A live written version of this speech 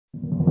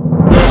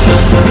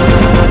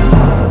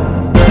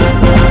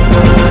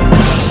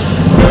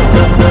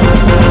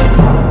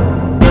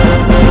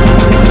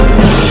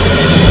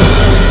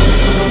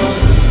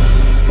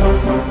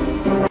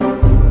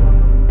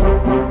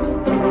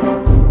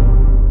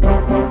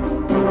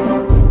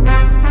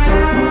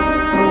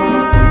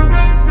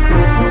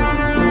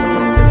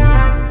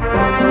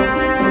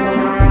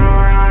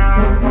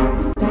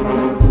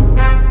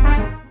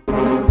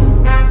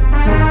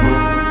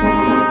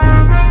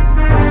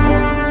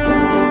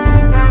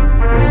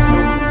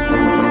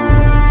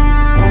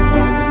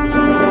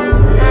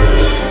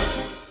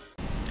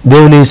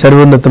దేవుని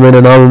సర్వోన్నతమైన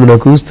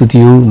నామమునకు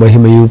స్తుతియు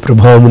మహిమయు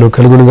ప్రభావమును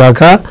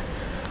కలుగునుగాక.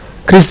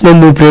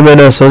 క్రీస్తునందు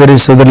ప్రియమైన సోదరి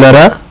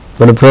సోదరులారా,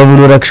 మన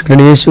ప్రభువును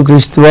రక్షకుడైన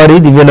యేసుక్రీస్తు వారి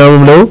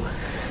దివ్యనామములో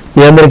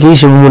మీ అందరికీ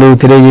శుభములు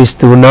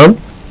తెలియజేస్తూ ఉన్నాం.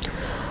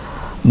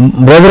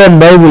 బ్రదర్ అండ్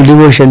బైబుల్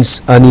డివోషన్స్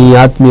అని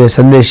ఆత్మీయ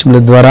సందేశముల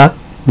ద్వారా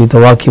మీతో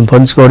వాక్యం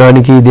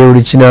పంచుకోవడానికి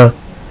దేవుడిచ్చిన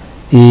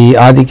ఈ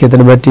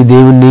ఆధిక్యతను బట్టి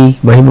దేవుణ్ణి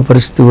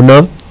మహిమపరుస్తూ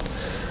ఉన్నాం.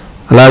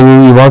 అలాగే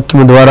ఈ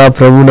వాక్యము ద్వారా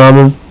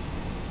ప్రభునామం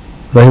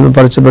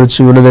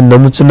మహిమపరచబడుచు ఉన్నదని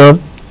నమ్ముచున్నాం.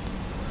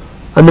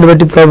 అందుని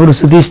బట్టి ప్రభును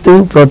స్తుతిస్తూ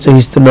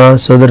ప్రోత్సహిస్తున్న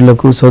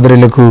సోదరులకు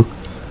సోదరులకు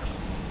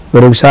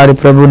మరొకసారి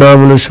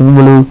ప్రభునామములు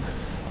శుభములు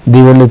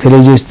దీవెనలు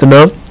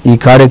తెలియజేస్తున్నాం. ఈ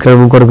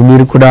కార్యక్రమం కొరకు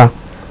మీరు కూడా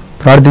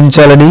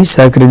ప్రార్థించాలని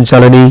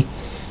సహకరించాలని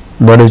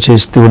మనవి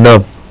చేస్తూ ఉన్నాం.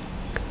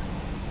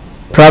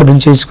 ప్రార్థన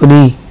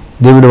చేసుకుని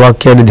దేవుని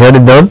వాక్యాన్ని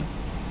ధ్యానిద్దాం.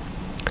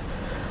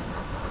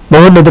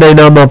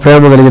 మహోన్నతుడైన మా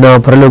ప్రేమ కలిగిన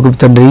పరలోకపు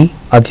తండ్రి,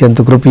 అత్యంత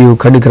కృపయు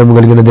కనికరము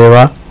కలిగిన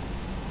దేవా,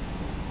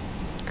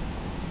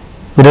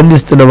 మీరు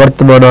అందిస్తున్న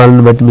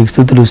వర్తమానాలను బట్టి మీకు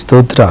స్తుతులు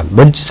స్తోత్రాలు,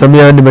 మంచి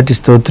సమయాన్ని బట్టి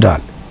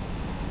స్తోత్రాలు.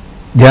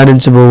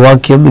 ధ్యానించబో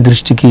వాక్యం మీ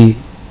దృష్టికి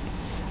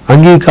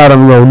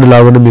అంగీకారంగా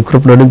ఉండలాగున మీ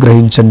కృపను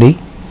అనుగ్రహించండి.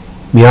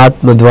 మీ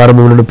ఆత్మ ద్వారా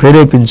మమ్మల్ని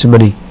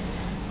ప్రేరేపించమని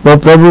మా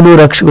ప్రభువును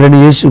రక్షకుడైన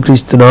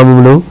యేసుక్రీస్తు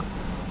నామములో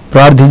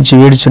ప్రార్థించి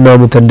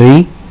వేడుచున్నాము తండ్రి,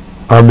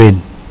 ఆమేన్.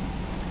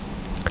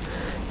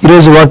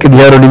 ఈరోజు వాక్య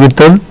ధ్యాన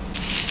నిమిత్తం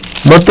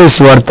మత్తయి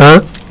సువార్త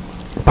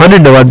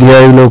 12వ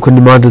అధ్యాయంలో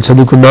కొన్ని మాటలు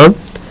చదువుకుందాం.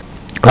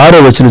 6వ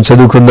వచనం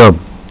చదువుకుందాం.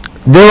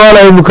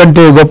 దేవాలయం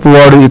కంటే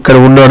గొప్పవాడు ఇక్కడ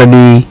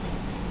ఉన్నాడని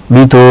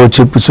మీతో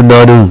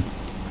చెప్పుచున్నాను.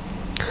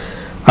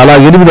 అలా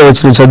 8వ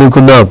వచనం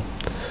చదువుకుందాం.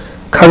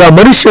 కాగా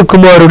మనుష్య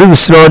కుమారుడు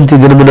విశ్రాంతి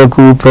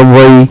దినమునకు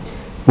ప్రభువై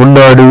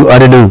ఉన్నాడు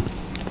అనెను.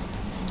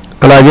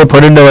 అలాగే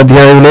 12వ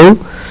అధ్యాయంలో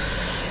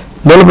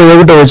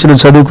 41వ వచనం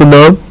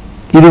చదువుకుందాం.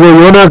 ఇదిగో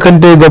యోనా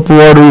కంటే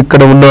గొప్పవాడు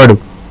ఇక్కడ ఉన్నాడు.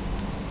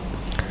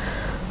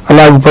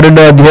 అలాగే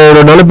 12వ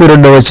అధ్యాయంలో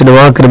 42వ వచనం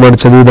ఆఖరి మాట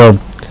చదువుదాం.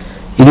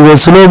 ఇదిగో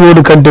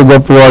సొలొమోను కంటే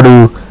గొప్పవాడు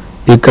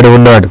ఇక్కడ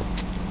ఉన్నాడు.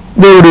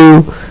 దేవుడు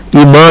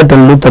ఈ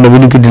మాటలను తన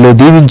వినికిడిలో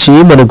దీవించి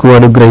మనకు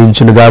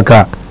అనుగ్రహించునుగాక.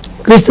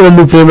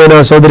 క్రీస్తునందు ప్రియమైన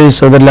సోదరి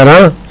సోదరులారా,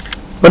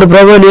 మన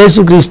ప్రభువైన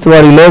యేసుక్రీస్తు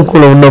వారి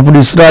లోకంలో ఉన్నప్పుడు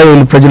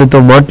ఇశ్రాయేలు ప్రజలతో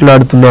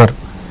మాట్లాడుతున్నారు.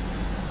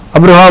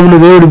 అబ్రహామును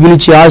దేవుడు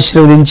పిలిచి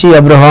ఆశీర్వదించి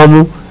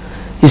అబ్రహాము,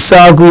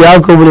 ఇస్సాకు,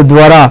 యాకోబుల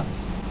ద్వారా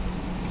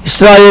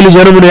ఇశ్రాయేలు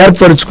జనమును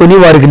ఏర్పరచుకొని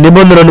వారికి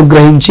నిబంధన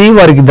అనుగ్రహించి,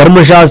 వారికి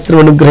ధర్మశాస్త్రం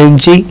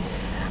అనుగ్రహించి,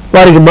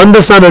 వారికి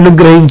మందసాన్ని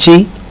అనుగ్రహించి,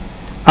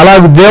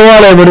 అలాగే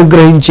దేవాలయం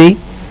అనుగ్రహించి,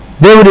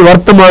 దేవుని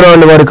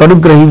వర్తమానాలను వారికి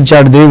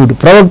అనుగ్రహించాడు. దేవుడు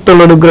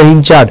ప్రవక్తలను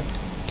అనుగ్రహించాడు.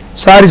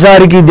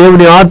 సారిసారికి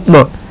దేవుని ఆత్మ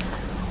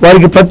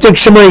వారికి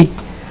ప్రత్యక్షమై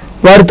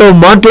వారితో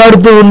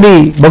మాట్లాడుతూ ఉంది.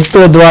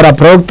 భక్తుల ద్వారా,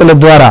 ప్రవక్తల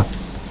ద్వారా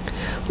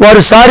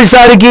వారు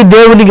సారిసారికి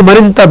దేవునికి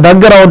మరింత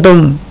దగ్గర అవటం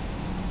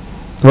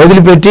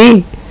వదిలిపెట్టి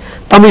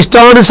తమ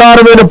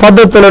ఇష్టానుసారమైన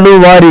పద్ధతులను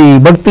వారి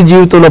భక్తి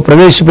జీవితంలో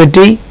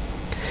ప్రవేశపెట్టి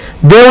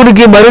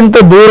దేవునికి మరింత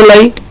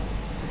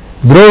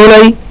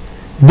ద్రోహులై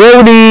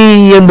దేవుని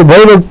యందు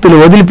భయభక్తులు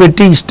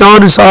వదిలిపెట్టి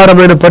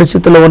ఇష్టానుసారమైన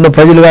పరిస్థితుల్లో ఉన్న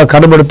ప్రజలుగా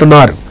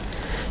కనబడుతున్నారు.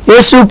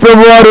 యేసు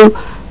ప్రభువారు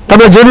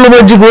తమ జనుల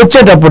మధ్యకు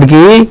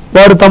వచ్చేటప్పటికి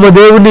వారు తమ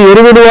దేవుణ్ణి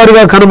ఎరుగని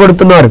వారుగా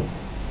కనబడుతున్నారు.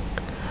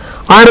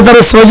 ఆయన తన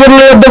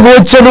స్వజనుల వద్దకు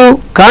వచ్చను,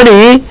 కానీ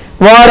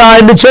వారు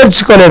ఆయన్ని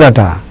చేర్చుకోలేదట.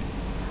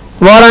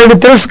 వారు ఆయన్ని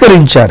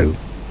తిరస్కరించారు.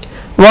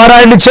 వారు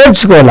ఆయన్ని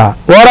చేర్చుకోలా,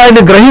 వారు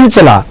ఆయన్ని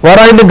గ్రహించలా,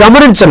 వారు ఆయన్ని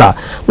గమనించలా,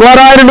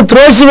 వారు ఆయనను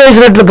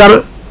త్రోసివేసినట్లు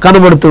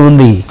కనబడుతూ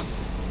ఉంది.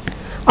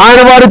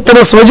 ఆయన వారు తన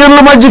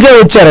స్వజనుల మధ్యకే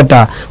వచ్చారట.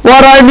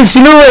 వారు ఆయన్ని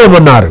సిలువ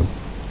వేయమన్నారు.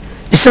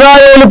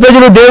 ఇశ్రాయేలు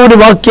ప్రజలు దేవుని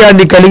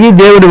వాక్యాన్ని కలిగి,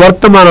 దేవుని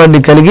వర్తమానాన్ని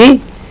కలిగి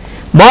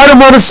మారు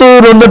మనసు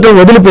నొందటం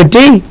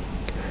వదిలిపెట్టి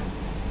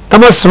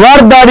తమ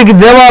స్వార్థానికి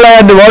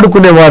దేవాలయాన్ని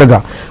వాడుకునేవారుగా,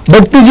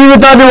 భక్తి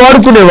జీవితాన్ని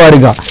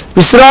వాడుకునేవారుగా,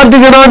 విశ్రాంతి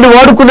దినాన్ని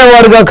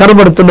వాడుకునేవారుగా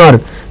కనబడుతున్నారు.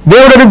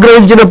 దేవుడు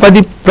అనుగ్రహించిన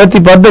ప్రతి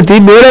పద్ధతి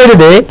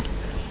మేలైనదే,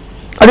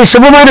 అది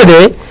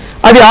శుభమైనదే,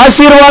 అది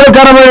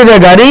ఆశీర్వాదకరమైనదే.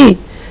 కానీ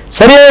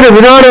సరి అయిన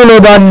విధానంలో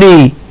దాన్ని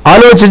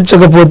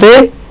ఆలోచించకపోతే,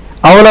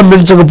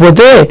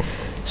 అవలంబించకపోతే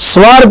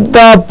స్వార్థ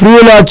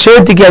ప్రియుల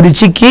చేతికి అది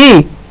చిక్కి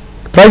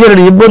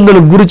ప్రజలను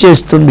ఇబ్బందులకు గురి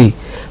చేస్తుంది.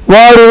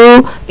 వారు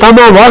తమ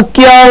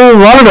వాక్యం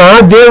వలన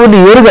దేవుని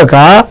ఎరుగక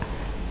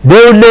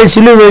దేవుణ్ణే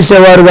సిలువ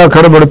వేసేవారుగా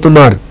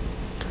కనబడుతున్నారు.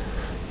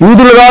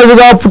 యూదుల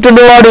రాజుగా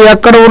పుట్టినవాడు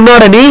ఎక్కడ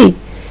ఉన్నాడని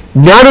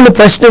జ్ఞానులు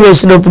ప్రశ్న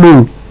వేసినప్పుడు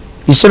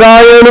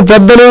ఇశ్రాయేలు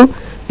పెద్దలు,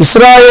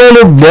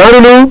 ఇశ్రాయేలు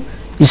జ్ఞానులు,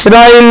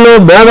 ఇశ్రాయేల్లో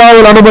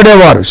మేధావులు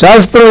అనబడేవారు,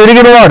 శాస్త్రం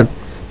ఎరిగినవారు,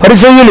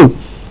 పరిసయ్యులు,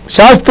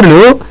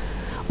 శాస్త్రులు,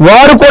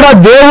 వారు కూడా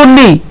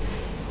దేవుణ్ణి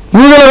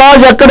యూదుల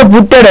రాజు ఎక్కడ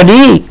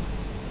పుట్టాడని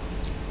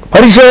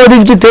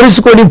పరిశోధించి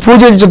తెలుసుకొని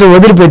పూజించడం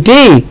వదిలిపెట్టి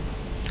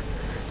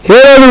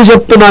హేరోదుకు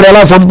చెప్తున్నారు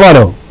ఎలా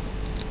చంపాలో.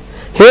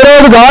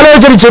 హేరోదుకు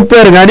ఆలోచన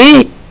చెప్పారు, కానీ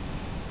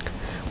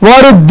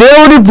వారు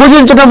దేవుని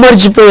పూజించడం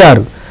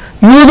మర్చిపోయారు.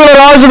 యూదుల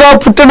రాజుగా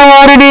పుట్టిన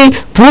వారిని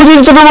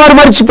పూజించడం వారు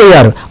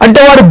మర్చిపోయారు. అంటే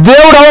వారు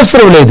దేవుడు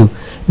అవసరం లేదు,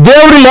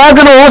 దేవుడి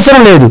లేఖనం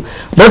అవసరం లేదు.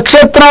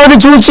 నక్షత్రాన్ని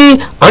చూసి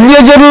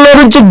అన్యజనుల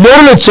నుంచి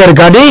జ్ఞానులు వచ్చారు,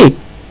 కానీ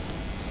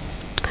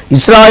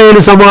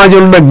ఇశ్రాయేలు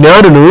సమాజంలో ఉన్న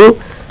జ్ఞానులు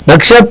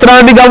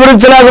నక్షత్రాన్ని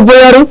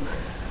గమనించలేకపోయారు,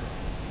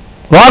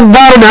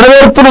 వాగ్దాన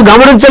నెరవేర్పును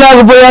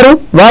గమనించలేకపోయారు,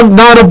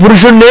 వాగ్దాన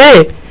పురుషుణ్ణే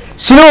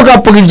శిలువకు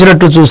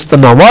అప్పగించినట్టు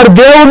చూస్తున్నాం. వారు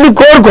దేవుణ్ణి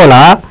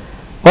కోరుకోలా,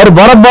 వారు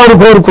బరబ్బాను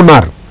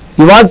కోరుకున్నారు.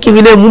 ఈ వాక్యం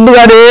వినే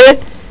ముందుగానే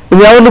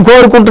నువ్వు ఎవరిని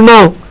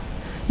కోరుకుంటున్నావు?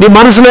 నీ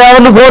మనసులో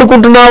ఎవరిని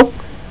కోరుకుంటున్నావు?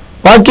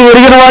 వాక్యం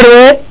ఎరిగిన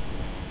వాడివే,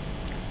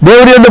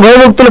 దేవుడి యందు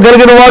భయభక్తులు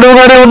కలిగిన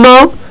వాడుగానే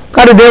ఉన్నావు,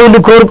 కానీ దేవుణ్ణి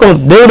కోరుకోం,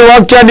 దేవుడి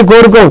వాక్యాన్ని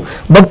కోరుకోం,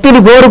 భక్తిని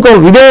కోరుకోం,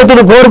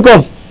 విధేయతను కోరుకోం,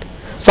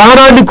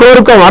 సహనాన్ని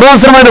కోరుకోం.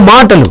 అనవసరమైన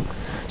మాటలు,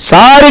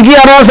 సారికి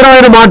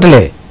అనవసరమైన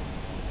మాటలే.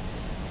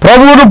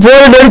 ప్రభువును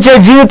పోలి నడిచే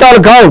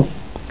జీవితాలు కావు.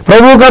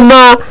 ప్రభువు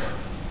కన్నా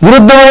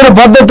విరుద్ధమైన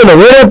పద్ధతులు,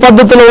 వేరే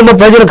పద్ధతులు ఉన్న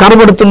ప్రజలు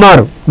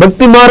కనబడుతున్నారు.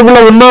 భక్తి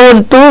మార్గంలో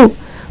ఉన్నామంటూ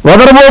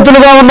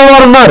వదరబోతులుగా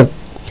ఉన్నవారు ఉన్నారు.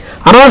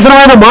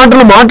 అనవసరమైన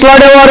మాటలు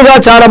మాట్లాడేవారుగా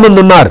చాలామంది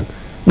ఉన్నారు.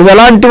 నువ్వు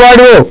ఎలాంటి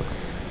వాడివో,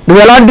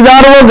 నువ్వు ఎలాంటి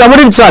దానివో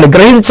గమనించాలి,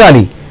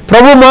 గ్రహించాలి.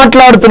 ప్రభు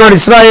మాట్లాడుతున్నాడు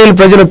ఇశ్రాయేలు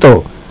ప్రజలతో.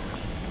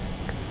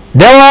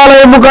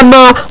 దేవాలయం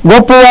కన్నా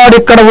గొప్పవాడు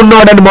ఇక్కడ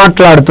ఉన్నాడని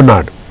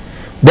మాట్లాడుతున్నాడు.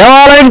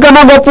 దేవాలయం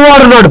కన్నా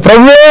గొప్పవాడు ఉన్నాడు.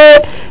 ప్రభువే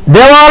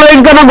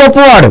దేవాలయం కన్నా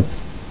గొప్పవాడు.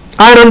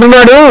 ఆయన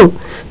అంటున్నాడు,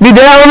 మీ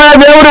దేహమే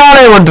దేవుడి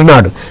ఆలయం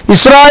అంటున్నాడు.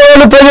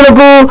 ఇశ్రాయేలు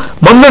ప్రజలకు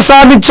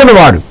మందసాన్ని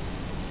ఇచ్చినవాడు,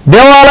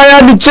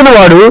 దేవాలయాన్ని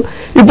ఇచ్చినవాడు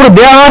ఇప్పుడు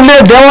దేహాన్నే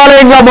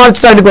దేవాలయంగా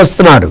మార్చడానికి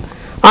వస్తున్నాడు.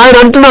 ఆయన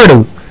అంటున్నాడు,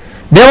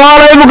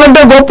 దేవాలయం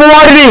కంటే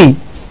గొప్పవాడిని,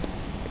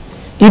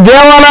 ఈ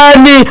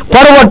దేవాలయాన్ని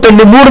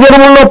పడగొట్టండి, 3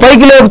 దినముల్లో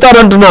పైకి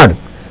లేపుతారంటున్నాడు.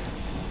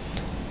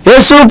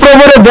 యేసు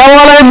ప్రభువు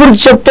దేవాలయం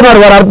గురించి చెప్తున్నారు.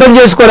 వారు అర్థం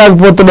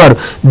చేసుకోలేకపోతున్నారు.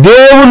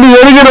 దేవుణ్ణి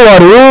ఎరిగిన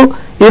వారు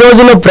ఈ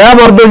రోజుల్లో ప్రేమ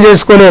అర్థం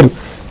చేసుకోలేరు.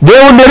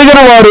 దేవుణ్ణి ఎరిగిన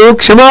వారు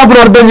క్షమాపణ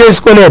అర్థం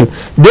చేసుకోలేరు.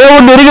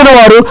 దేవుణ్ణి ఎరిగిన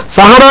వారు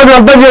సహనాన్ని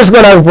అర్థం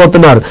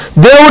చేసుకోలేకపోతున్నారు.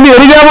 దేవుణ్ణి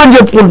ఎరిగామని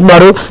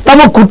చెప్పుకుంటున్నారు,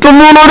 తమ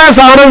కుటుంబంలోనే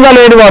సహనంగా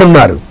లేని వారు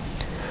ఉన్నారు,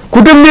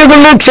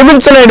 కుటుంబీకుల్ని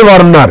క్షమించలేని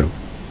వారు ఉన్నారు.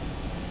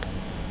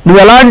 నువ్వు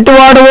ఎలాంటి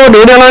వాడవో,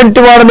 నేను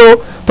ఎలాంటి వాడనో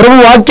ప్రభు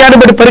వాక్యాన్ని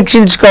బట్టి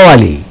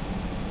పరీక్షించుకోవాలి.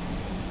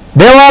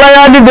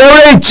 దేవాలయాన్ని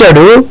దేవుడే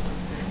ఇచ్చాడు.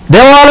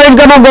 దేవాలయం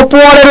కన్నా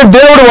గొప్పవాడైన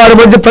దేవుడు వారి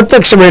మధ్య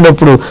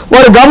ప్రత్యక్షమైనప్పుడు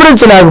వారు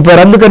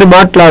గమనించలేకపోయారు. అందుకని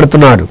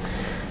మాట్లాడుతున్నాడు,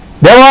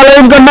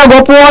 దేవాలయం కన్నా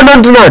గొప్పవాడు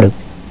అంటున్నాడు.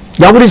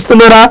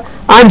 గమనిస్తున్నారా?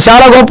 ఆయన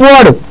చాలా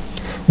గొప్పవాడు.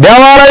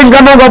 దేవాలయం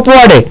కన్నా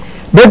గొప్పవాడే.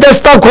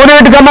 బెతెస్దా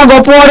కోనేటి కన్నా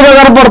గొప్పవాడుగా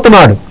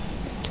కనపడుతున్నాడు.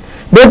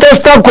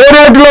 బెతెస్దా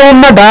కోనేటిలో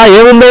ఉన్నట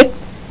ఏముంది?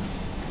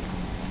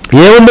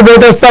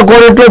 బెతెస్దా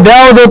కోనేటిలో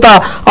దేవదూత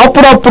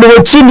అప్పుడప్పుడు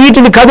వచ్చి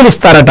నీటిని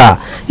కదిలిస్తారట.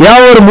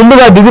 ఎవరు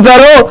ముందుగా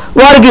దిగుతారో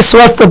వారికి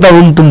స్వస్థత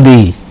ఉంటుంది.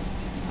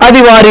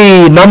 అది వారి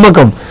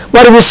నమ్మకం,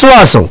 వారి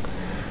విశ్వాసం.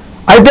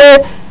 అయితే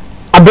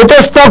ఆ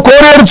బెతెస్దా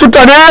కోనేటి చుట్టూ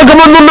అనేక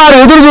మంది ఉన్నారు,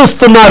 ఎదురు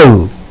చూస్తున్నారు.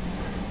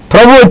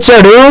 ప్రభు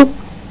వచ్చాడు,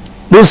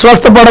 నువ్వు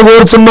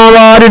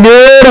స్వస్థపడగోరుచున్నావా అని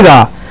నేరుగా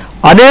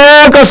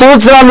అనేక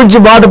సంవత్సరాల నుంచి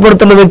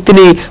బాధపడుతున్న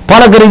వ్యక్తిని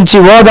పలకరించి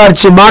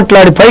ఓదార్చి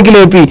మాట్లాడి పైకి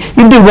లేపి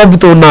ఇంటికి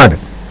పంపుతూ ఉన్నాడు.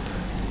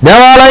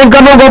 దేవాలయం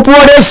కన్నా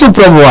గొప్పవాడు యేసు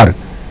ప్రభు వారు.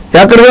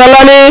 ఎక్కడికి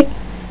వెళ్ళాలి?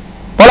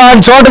 పలానా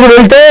చోటుకు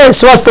వెళ్తే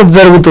స్వస్థత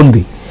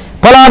జరుగుతుంది,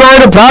 పలానా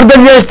ఆయన ప్రార్థన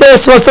చేస్తే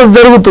స్వస్థత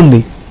జరుగుతుంది,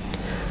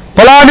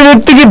 పలాని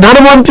వ్యక్తికి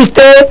ధనం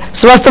పంపిస్తే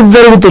స్వస్థత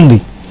జరుగుతుంది,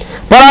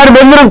 పలాని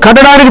మందిరం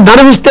కట్టడానికి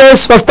ధనం ఇస్తే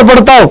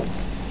స్వస్థపడతావు,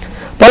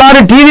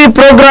 పలాని టీవీ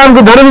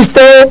ప్రోగ్రాంకు ధనం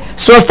ఇస్తే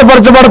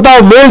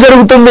స్వస్థపరచబడతావు, మేలు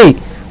జరుగుతుంది.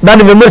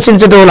 దాన్ని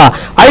విమర్శించటంలా.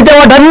 అయితే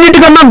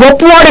వాటన్నిటికన్నా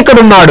గొప్పవాడు ఇక్కడ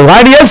ఉన్నాడు.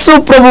 ఆయన యేసు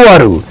ప్రభు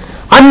వారు.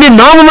 అన్ని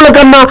నామముల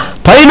కన్నా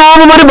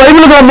పైనామమని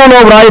బైబిల్ గ్రంథంలో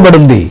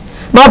వ్రాయబడింది.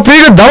 నా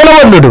ప్రియుడు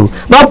ధవలవర్ణుడు,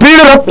 నా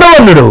ప్రియుడు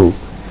రత్నవర్ణుడు.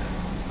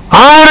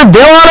 ఆయన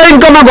దేవాలయం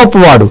కన్నా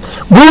గొప్పవాడు.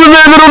 భూమి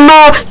మీద ఉన్న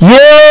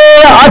ఏ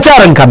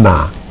ఆచారం కన్నా,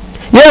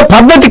 ఏ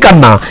పద్ధతి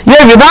కన్నా, ఏ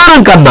విధానం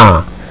కన్నా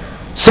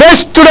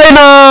శ్రేష్ఠుడైన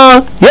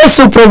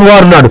యేసు ప్రభు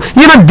వారు ఉన్నాడు.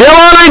 ఈయన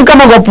దేవాలయం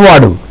కన్నా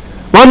గొప్పవాడు.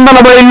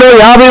 100 మైళ్ళు,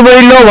 50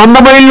 మైళ్ళు,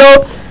 100 మైళ్ళు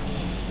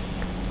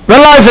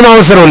వెళ్ళాల్సిన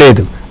అవసరం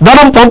లేదు,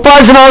 ధనం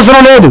పంపాల్సిన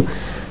అవసరం లేదు,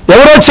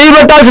 ఎవరో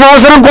చేయబెట్టాల్సిన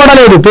అవసరం కూడా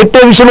లేదు. పెట్టే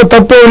విషయంలో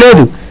తప్పేం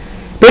లేదు.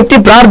 పెట్టి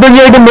ప్రార్థన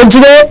చేయడం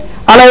మంచిదే.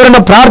 అలా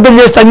ఎవరైనా ప్రార్థన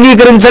చేస్తే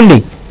అంగీకరించండి.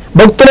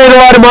 భక్తులైన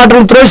వారి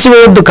మాటను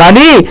త్రోసివేయొద్దు.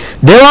 కానీ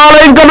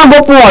దేవాలయం కన్నా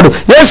గొప్పవాడు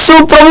యేసు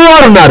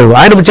ప్రభువారు ఉన్నారు.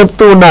 ఆయన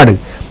చెప్తూ ఉన్నాడు,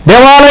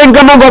 దేవాలయం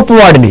కన్నా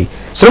గొప్పవాడిని.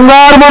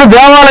 శృంగారమైన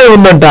దేవాలయం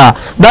ఉందంట,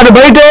 దాని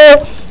బయటే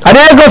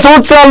అనేక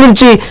సంవత్సరాల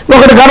నుంచి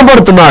ఒకటి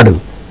కనపడుతున్నాడు.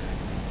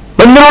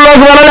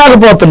 మందిరంలోకి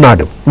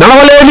వెళ్ళలేకపోతున్నాడు,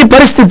 నడవలేని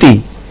పరిస్థితి,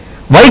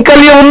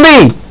 వైకల్యం ఉంది.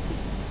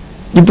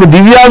 ఇప్పుడు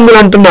దివ్యాంగులు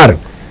అంటున్నారు,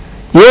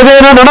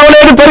 ఏదైనా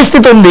నడవలేని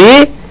పరిస్థితి ఉంది,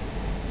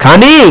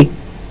 కానీ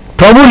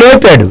ప్రభు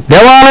లేపాడు.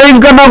 దేవాలయం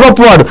కన్నా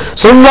గొప్పవాడు,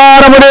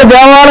 శృంగారమనే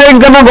దేవాలయం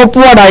కన్నా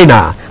గొప్పవాడు ఆయన.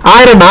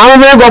 ఆయన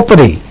నామమే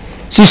గొప్పది.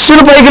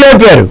 శిష్యులు పైకి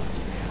లేపారు,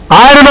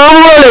 ఆయన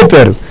నామంలో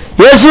లేపారు,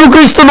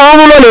 యేసుక్రీస్తు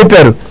నామంలో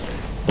లేపారు.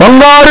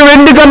 బంగారు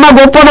వెండి కన్నా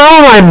గొప్ప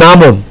నామం ఆయన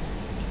నామం.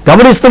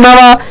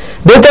 గమనిస్తున్నావా?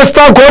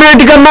 బెతెస్దా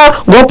కోనేటి కన్నా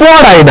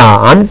గొప్పవాడు ఆయన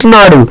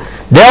అంటున్నాడు.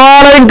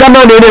 దేవాలయం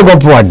కన్నా నేనే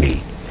గొప్పవాడిని.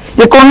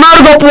 ఇక్కడ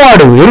ఉన్నాడు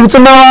గొప్పవాడు.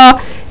 ఎరుగుతున్నావా?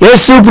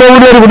 యేసు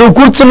ప్రభుని ఎరుగు. నువ్వు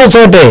కూర్చున్న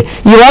చోటే,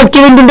 ఈ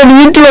వాక్యం వింటుంటే నీ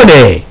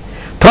ఇంట్లోనే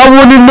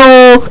ప్రభువు నిన్ను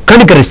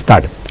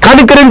కనికరిస్తాడు.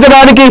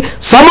 కనికరించడానికి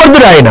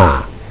సమర్థుడు ఆయన.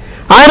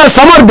 ఆయన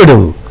సమర్థుడు.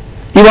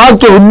 ఈ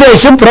వాక్య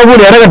ఉద్దేశం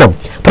ప్రభువుని ఎరగడం,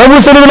 ప్రభు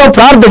సన్నిధిలో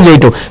ప్రార్థన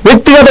చేయటం,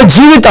 వ్యక్తిగత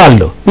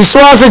జీవితాల్లో,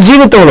 విశ్వాస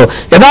జీవితంలో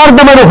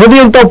యథార్థమైన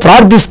హృదయంతో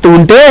ప్రార్థిస్తూ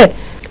ఉంటే,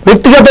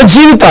 వ్యక్తిగత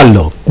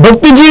జీవితాల్లో,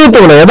 భక్తి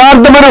జీవితంలో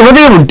యథార్థమైన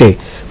హృదయం ఉంటే,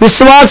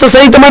 విశ్వాస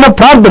సహితమైన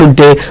ప్రార్థన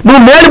ఉంటే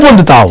నువ్వు మేలు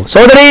పొందుతావు.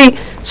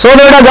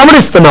 సోదరుడా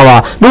గమనిస్తున్నావా?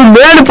 నువ్వు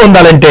మేలు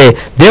పొందాలంటే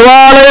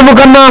దేవాలయము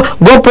కన్నా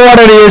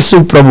గొప్పవాడని యేసు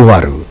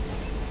ప్రభువారు,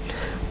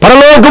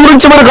 పరలోకం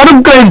నుంచి మనకు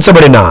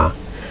అనుగ్రహించబడిన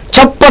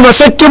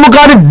చెప్పనశక్యము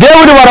కాని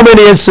దేవుని వరమైన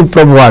యేసు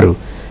ప్రభువారు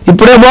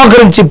ఇప్పుడే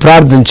మోకరించి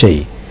ప్రార్థన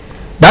చేయి.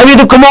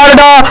 దావీదు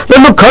కుమారుడా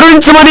నన్ను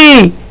కరుణించమని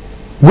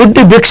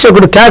గుడ్డి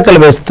భిక్షకుడు కేకలు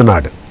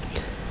వేస్తున్నాడు.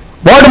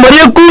 వాడు మరి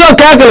ఎక్కువగా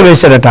కేకలు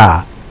వేశాడట.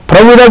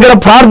 ప్రభు దగ్గర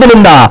ప్రార్థన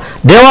ఉందా?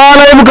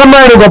 దేవాలయం కన్నా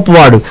ఆయన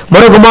గొప్పవాడు.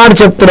 మరొక మాట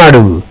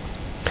చెప్తున్నాడు,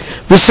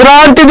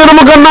 విశ్రాంతి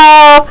దినము కన్నా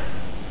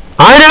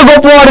ఆయన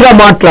గొప్పవాడుగా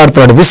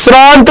మాట్లాడుతున్నాడు.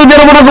 విశ్రాంతి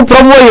దినమునకు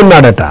ప్రభు అయి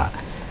ఉన్నాడట.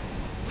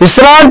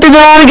 విశ్రాంతి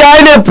దినానికి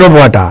ఆయనే ప్రభు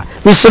అట.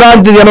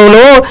 విశ్రాంతి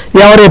దినంలో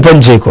ఎవరే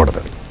పని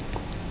చేయకూడదు.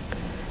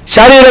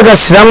 శారీరక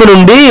శ్రమ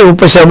నుండి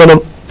ఉపశమనం,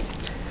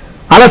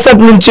 అలసట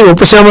నుంచి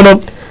ఉపశమనం,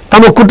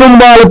 తమ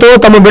కుటుంబాలతో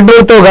తమ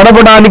బిడ్డలతో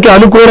గడపడానికి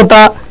అనుకూలత.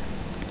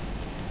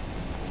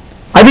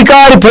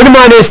 అధికారి పని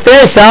మానేస్తే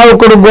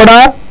సేవకుడు కూడా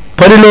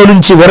పనిలో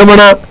నుంచి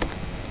విరమణ.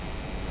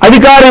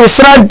 అధికారి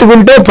విశ్రాంతిగా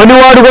ఉంటే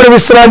పనివాడు కూడా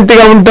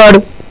విశ్రాంతిగా ఉంటాడు.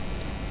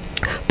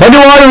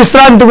 పనివాడు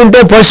విశ్రాంతిగా ఉంటే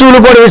పశువులు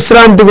కూడా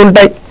విశ్రాంతిగా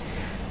ఉంటాయి.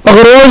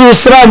 ఒకరోజు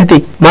విశ్రాంతి,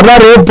 మరలా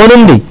రేపు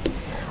పనుంది.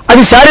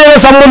 అది శారీరక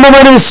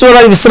సంబంధమైన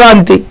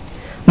విశ్రాంతి.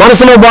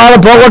 మనసులో బాధ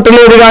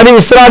పోగొట్టలేదు కానీ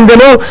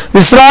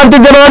విశ్రాంతి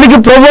దినానికి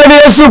ప్రభు అని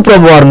యేసు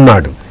ప్రభువారు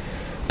ఉన్నాడు.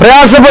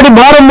 ప్రయాసపడి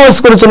భారం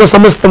మోసుకొనిచున్న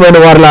సమస్తమైన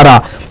వారులారా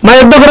నా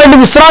యొద్దకు రండి,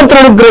 విశ్రాంతిని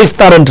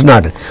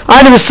అనుగ్రహిస్తారంటున్నాడు.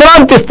 ఆయన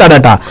విశ్రాంతి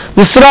ఇస్తాడట.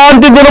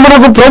 విశ్రాంతి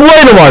దినమునకు ప్రభు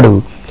అయిన వాడు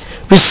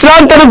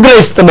విశ్రాంతి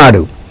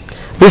అనుగ్రహిస్తున్నాడు.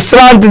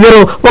 విశ్రాంతి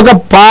దినం ఒక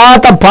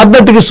పాత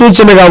పద్ధతికి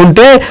సూచనగా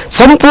ఉంటే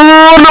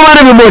సంపూర్ణమైన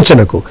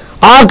విమోచనకు,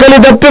 ఆకలి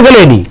దప్పిక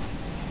లేని,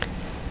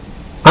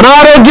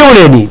 అనారోగ్యం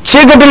లేని,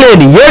 చీకటి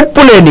లేని,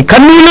 ఏడ్పు లేని,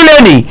 కన్నీళ్లు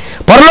లేని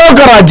పరలోక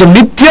రాజ్యం,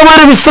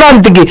 నిత్యమైన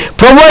విశ్రాంతికి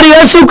ప్రభువు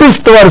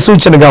యేసుక్రీస్తు వారు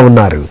సూచనగా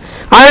ఉన్నారు.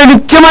 ఆయన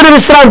నిత్యమైన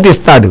విశ్రాంతి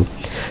ఇస్తాడు.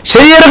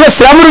 శరీరక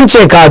శ్రమ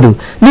నుంచే కాదు,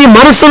 నీ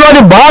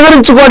మనసులోని బాధ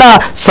నుంచి కూడా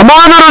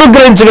సమాధానం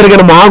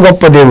అనుగ్రహించగలిగిన మహా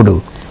గొప్ప దేవుడు.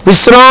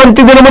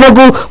 విశ్రాంతి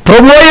దినమునకు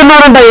ప్రభు అయి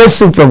ఉన్నాడంట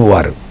యేసు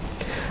ప్రభువారు.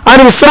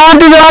 ఆయన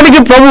విశ్రాంతి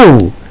దినానికి ప్రభువు.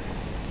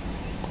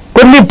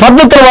 కొన్ని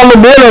పద్ధతుల వల్ల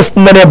మేలు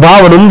వస్తుందనే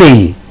భావన ఉంది,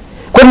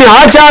 కొన్ని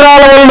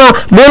ఆచారాల వలన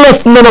మేలు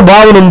వస్తుందనే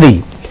భావన ఉంది,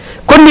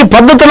 కొన్ని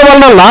పద్ధతుల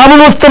వలన లాభం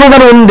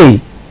వస్తున్నదని ఉంది.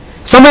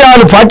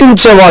 సమయాలు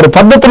పాటించేవారు,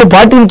 పద్ధతులు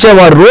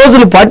పాటించేవారు,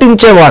 రోజులు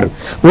పాటించేవారు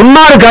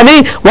ఉన్నారు. కానీ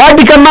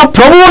వాటికన్నా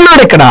ప్రభు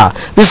ఉన్నాడు. ఇక్కడ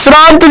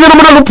విశ్రాంతి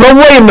దినమునకు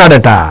ప్రభు అయి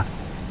ఉన్నాడట.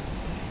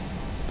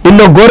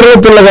 నిన్ను గొర్రె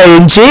పిల్లగా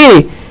ఎంచి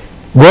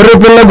గొర్రె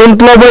పిల్ల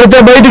గుంట్లో పడితే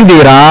బయటికి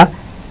తీరా,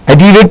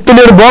 అది ఈ వ్యక్తి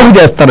నేను బాగు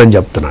చేస్తానని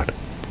చెప్తున్నాడు.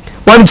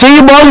 వాడిని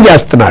చెయ్యి బాగు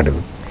చేస్తున్నాడు.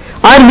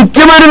 ఆయన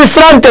నిత్యమైన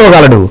విశ్రాంతి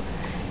ఇవ్వగలడు.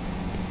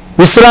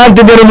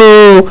 విశ్రాంతి దినము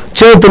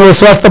చేతులను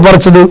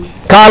స్వస్థపరచదు,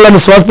 కాళ్ళను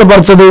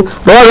స్వస్థపరచదు,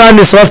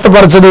 రోగాన్ని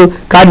స్వస్థపరచదు.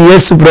 కానీ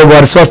యేసు ప్రభు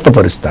వారు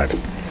స్వస్థపరుస్తాడు.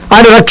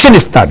 ఆయన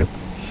రక్షణిస్తాడు,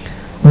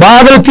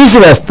 బాధలు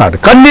తీసివేస్తాడు,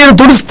 కన్నీరు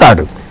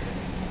తుడుస్తాడు.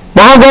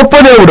 మహా గొప్ప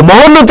దేవుడు,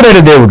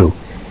 మహోన్నతుడైన దేవుడు.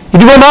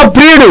 ఇదిగో నా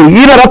ప్రియుడు,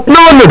 ఈయన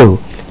రత్నవర్ణుడు,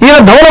 ఈయన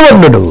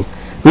ధవలవర్ణుడు.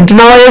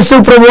 వింటున్నావా యేసు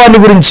ప్రభు వారిని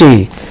గురించి?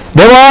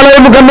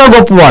 దేవాలయం కన్నా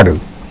గొప్పవాడు.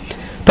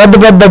 పెద్ద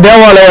పెద్ద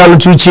దేవాలయాలను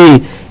చూచి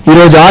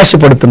ఈరోజు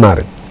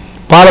ఆశపడుతున్నారు.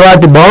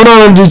 పాలరాతి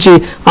భవనాలను చూచి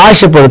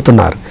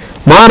ఆశపడుతున్నారు.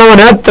 మానవ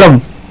నేత్రం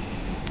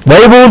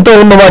వైభవంతో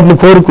ఉన్న వాటిని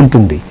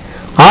కోరుకుంటుంది.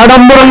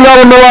 ఆడంబరంగా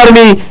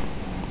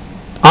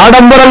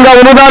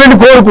ఉన్నదానిని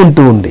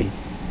కోరుకుంటూ ఉంది.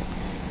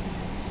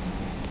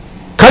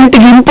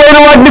 కంటికి ఇంపైన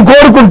వాటిని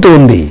కోరుకుంటూ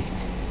ఉంది.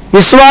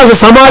 విశ్వాస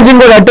సమాజం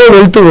కూడా అటే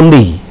వెళ్తూ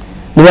ఉంది.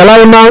 నువ్వు ఎలా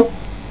ఉన్నావు?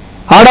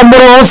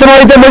 ఆడంబరం అవసరం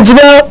అయితే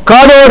మంచిదా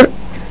కాదో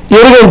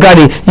ఎరుగం,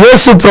 కానీ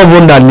యేసు ప్రభు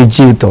ఉండాలి నీ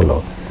జీవితంలో.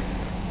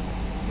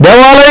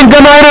 దేవాలయం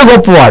కన్నా ఆయన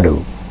గొప్పవాడు.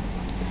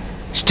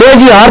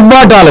 స్టేజీ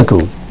ఆర్భాటాలకు,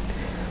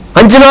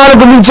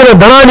 అంచనాలకు మించిన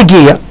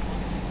ధనానికి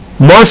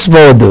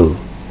మోసపోవద్దు.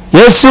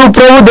 యేసు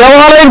ప్రభు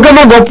దేవాలయం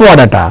కన్నా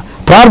గొప్పవాడట.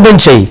 ప్రార్థన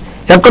చేయి.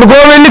 ఎక్కడికో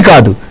వెళ్ళి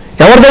కాదు,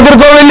 ఎవరి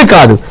దగ్గరకో వెళ్ళి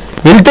కాదు,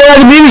 వెళ్తే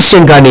అది మీ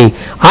విషయం. కానీ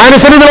ఆయన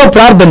సన్నిధిలో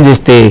ప్రార్థన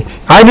చేస్తే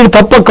ఆయనను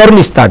తప్ప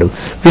కరుణిస్తాడు.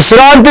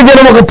 విశ్రాంతి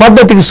దినం ఒక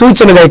పద్ధతికి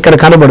సూచనగా ఇక్కడ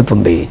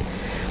కనబడుతుంది.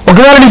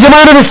 ఒకవేళ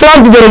నిజమైన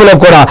విశ్రాంతి దినంలో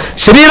కూడా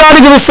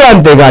శరీరానికి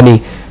విశ్రాంతే కానీ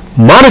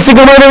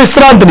మానసికమైన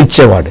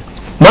విశ్రాంతినిచ్చేవాడు,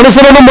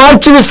 మనసులను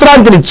మార్చి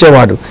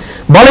విశ్రాంతినిచ్చేవాడు,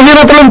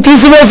 బలహీనతలను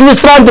తీసివేసి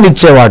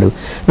విశ్రాంతినిచ్చేవాడు,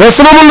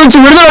 వ్యసనముల నుంచి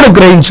విడుదల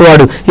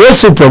గ్రహించేవాడు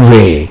యేసు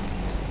ప్రభువే.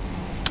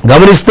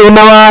 గమనిస్తూ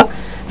ఉన్నావా?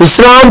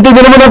 విశ్రాంతి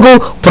దినమునకు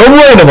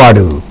ప్రభు అయిన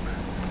వాడు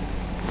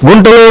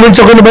గుంటలో నుంచి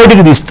ఒకరిని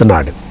బయటికి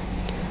తీస్తున్నాడు.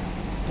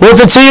 ఊచ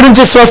చేయి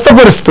నుంచి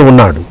స్వస్థపరుస్తూ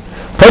ఉన్నాడు.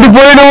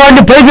 పడిపోయిన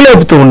వాడిని పైకి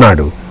లేపుతూ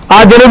ఉన్నాడు. ఆ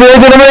దినం ఏ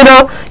దినమైనా,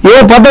 ఏ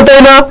పద్ధతి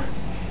అయినా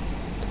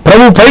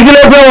ప్రభు పైకి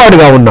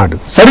లేపేవాడుగా ఉన్నాడు,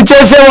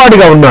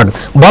 సరిచేసేవాడుగా ఉన్నాడు,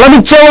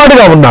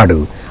 బలమిచ్చేవాడుగా ఉన్నాడు.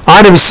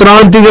 ఆయన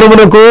విశ్రాంతి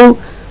దినమునకు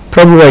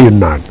ప్రభు అయి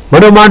ఉన్నాడు.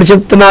 మరో మాట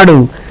చెప్తున్నాడు,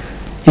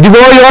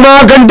 ఇదిగో యోనా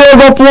కంటే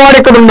గొప్పవాడు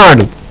ఇక్కడ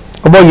ఉన్నాడు.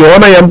 అబ్బో,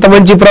 యోనా ఎంత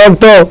మంచి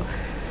ప్రవక్తో!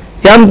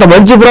 ఎంత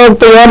మంచి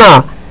ప్రవక్త యోనా.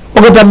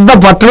 ఒక పెద్ద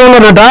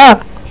పట్టణంలోనట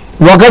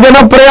ఒక దిన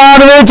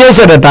ప్రయాణమే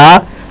చేశాడట,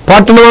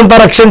 పట్టణం అంతా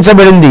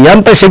రక్షించబడింది.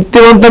 ఎంత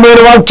శక్తివంతమైన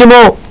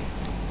వాక్యమో,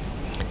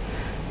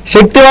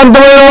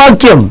 శక్తివంతమైన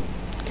వాక్యం.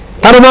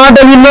 తన మాట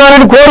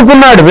విన్నారని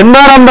కోరుకున్నాడు,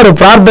 విన్నారందరూ,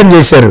 ప్రార్థన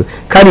చేశారు.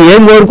 కానీ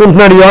ఏం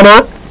కోరుకుంటున్నాడు యోనా?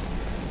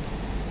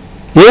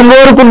 ఏం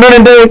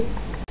కోరుకుంటున్నాడంటే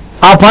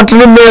ఆ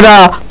పట్టణం మీద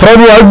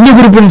ప్రభు అగ్ని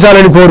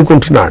కురిపించాలని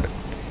కోరుకుంటున్నాడు.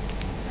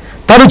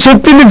 తను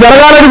చెప్పింది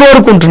జరగాలని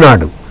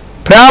కోరుకుంటున్నాడు.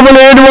 ప్రేమ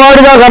లేని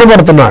వాడుగా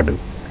కనబడుతున్నాడు.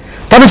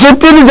 తను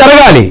చెప్పింది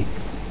జరగాలి,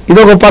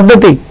 ఇదొక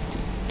పద్ధతి.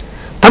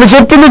 తను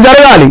చెప్పింది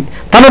జరగాలి,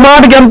 తన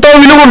మాటకి ఎంతో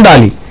విలువ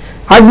ఉండాలి.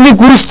 అగ్ని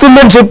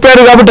కురుస్తుందని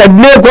చెప్పాడు కాబట్టి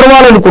అగ్నే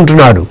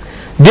కురవాలనుకుంటున్నాడు.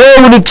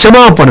 దేవుని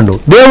క్షమాపణను,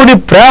 దేవుని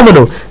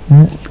ప్రేమను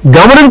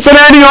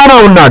గమనించలేని యోనా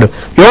ఉన్నాడు.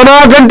 యోనా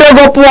కంటే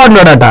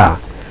గొప్పవాడున్నాడట.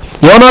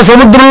 యోనా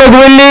సముద్రంలోకి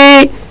వెళ్ళి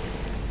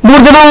 3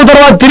 దినాల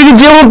తర్వాత తిరిగి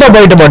జీవంతో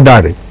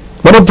బయటపడ్డాడు.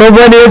 మన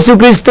ప్రభు అయిన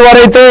యేసుక్రీస్తు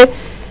వారైతే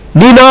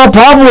నా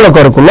పాపముల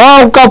కొరకు,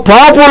 లోక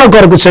పాపముల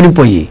కొరకు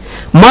చనిపోయి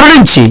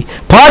మరణించి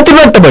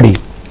పాతిపెట్టబడి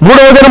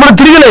 3వ దినమున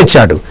తిరిగి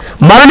లేచాడు.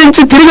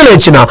 మరణించి తిరిగి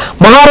లేచిన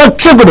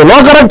మహారక్షకుడు,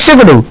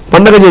 లోకరక్షకుడు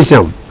పండగ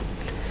చేశాం.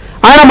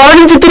 ఆయన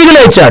మరణించి తిరిగి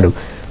లేచాడు,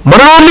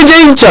 మరణాన్ని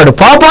జయించాడు,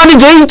 పాపాన్ని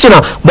జయించిన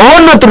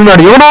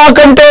మహోన్నతుడున్నాడు. యోనా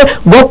కంటే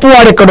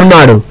గొప్పవాడు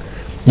ఎక్కడున్నాడు?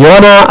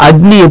 యోనా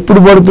అగ్ని ఎప్పుడు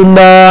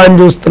పడుతుందా అని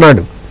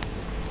చూస్తున్నాడు.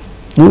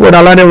 నువ్వు కూడా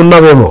అలానే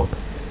ఉన్నావేమో.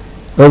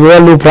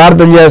 ఒకవేళ నువ్వు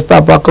ప్రార్థన చేస్తా,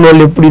 పక్కన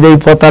వాళ్ళు ఎప్పుడు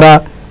ఇదైపోతారా,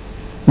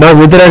 నాకు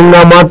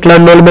వ్యతిరేకంగా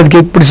మాట్లాడిన వాళ్ళ మీదకి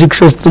ఎప్పుడు శిక్ష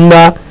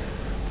వస్తుందా,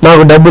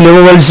 నాకు డబ్బులు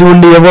ఇవ్వవలసి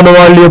ఉండి ఇవ్వని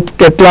వాళ్ళు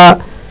ఎట్లా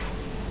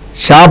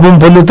శాపం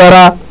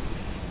పొందుతారా,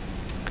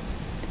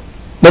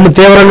 నన్ను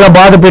తీవ్రంగా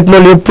బాధ పెట్టిన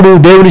వాళ్ళు ఎప్పుడు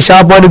దేవుని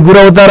శాపానికి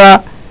గురవుతారా,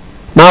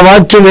 నా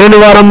వాక్యం వినని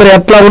వారందరూ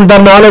ఎట్లా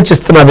ఉంటారని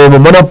ఆలోచిస్తున్నావేమో.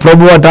 మన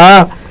ప్రభువట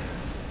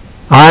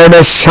ఆయన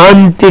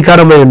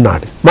శాంతికరమై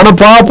ఉన్నాడు, మన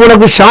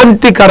పాపులకు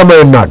శాంతికరమై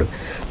ఉన్నాడు.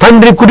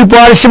 తండ్రి కుడి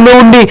పార్శ్వంలో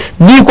ఉండి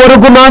నీ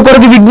కొరకు నా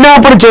కొరకు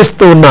విజ్ఞాపన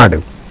చేస్తూ ఉన్నాడు.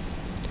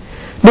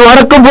 నువ్వు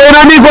అడగకపోయినా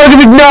నీ కొరకు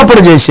విజ్ఞాపన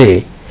చేసే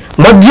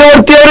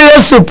మధ్యవర్తి అయిన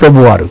యేసు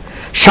ప్రభువారు,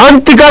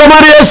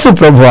 శాంతికరమైన యేసు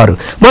ప్రభువారు,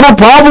 మన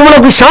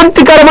పాపములకు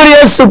శాంతికరమైన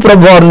యేసు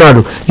ప్రభువారు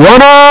ఉన్నాడు.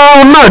 యోనా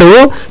ఉన్నాడు,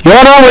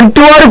 యోనా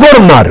వంటి వారు కూడా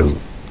ఉన్నారు.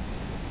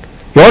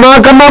 యోనా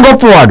కన్నా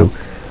గొప్పవాడు.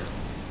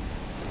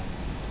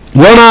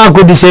 యోనా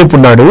కొద్దిసేపు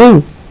ఉన్నాడు.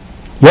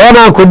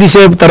 యోనా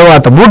కొద్దిసేపు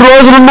తర్వాత 3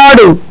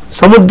 రోజులున్నాడు.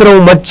 సముద్రం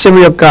మత్స్యం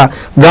యొక్క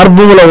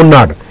గర్భములో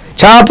ఉన్నాడు,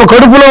 చేప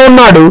కడుపులో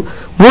ఉన్నాడు.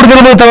 3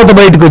 దినముల తర్వాత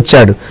బయటకు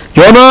వచ్చాడు.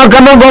 యోనా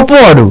కన్నా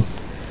గొప్పవాడు.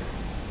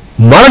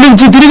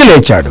 మరణించి తిరిగి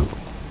లేచాడు,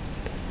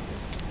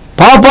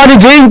 పాపాన్ని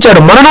జయించాడు,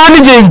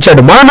 మరణాన్ని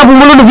జయించాడు, మరణపు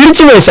ముళ్ళను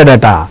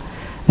విరిచివేశాడట.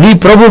 నీ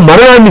ప్రభు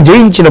మరణాన్ని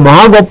జయించిన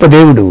మహా గొప్ప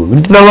దేవుడు.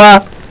 వింటున్నావా?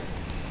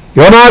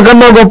 యోనా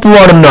కన్నా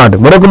గొప్పవాడున్నాడు.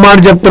 మరొక మాట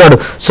చెప్తున్నాడు,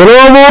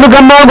 సొలొమోను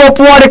కన్నా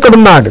గొప్పవాడు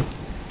ఎక్కడున్నాడు?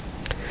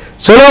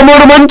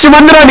 సొలొమోను మంచి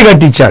మందిరాన్ని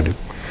కట్టించాడు,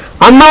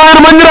 అందమైన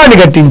మందిరాన్ని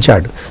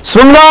కట్టించాడు,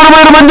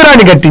 శృంగారమైన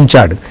మందిరాన్ని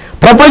కట్టించాడు,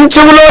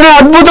 ప్రపంచంలోనే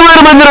అద్భుతమైన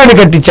మందిరాన్ని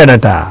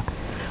కట్టించాడట.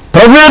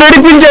 ప్రభువే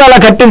నడిపించాడు అలా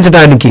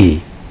కట్టించడానికి.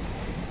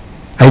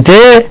 అయితే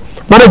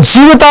మన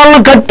జీవితాలను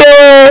కట్టే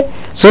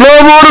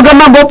సొలొమోను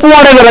కన్నా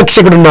గొప్పవాడైన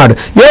రక్షకుడు ఉన్నాడు.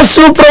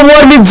 యేసు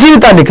ప్రభువు నీ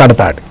జీవితాన్ని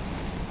కడతాడు.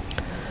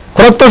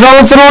 క్రొత్త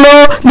సంవత్సరంలో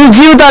నీ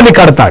జీవితాన్ని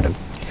కడతాడు,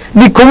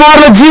 నీ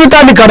కుమారుల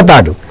జీవితాన్ని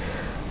కడతాడు.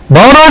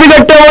 భవనాన్ని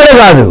కట్టేవాడే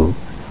కాదు,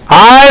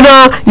 ఆయన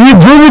ఈ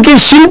భూమికి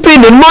శిల్పి,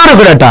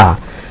 నిర్మాణకుడట.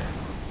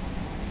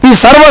 ఈ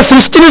సర్వ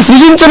సృష్టిని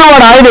సృజించిన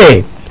వాడు ఆయనే.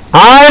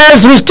 ఆయనే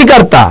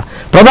సృష్టికర్త,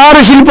 ప్రధాన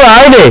శిల్పి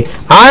ఆయనే,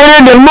 ఆయనే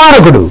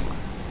నిర్మాణకుడు,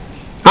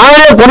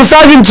 ఆయనే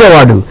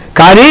కొనసాగించేవాడు.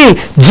 కానీ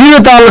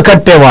జీవితాలను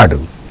కట్టేవాడు,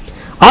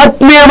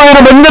 ఆత్మీయమైన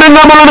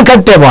మందిరంగా మనల్ని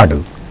కట్టేవాడు,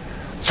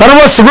 సర్వ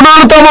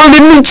సుగుణాలతో మనల్ని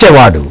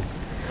నిర్మించేవాడు,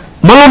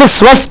 మనల్ని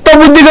స్వస్థ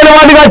బుద్ధి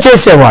గలవాడిగా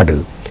చేసేవాడు.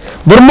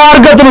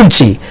 దుర్మార్గత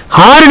నుంచి,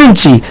 హాని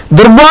నుంచి,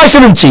 దుర్భాష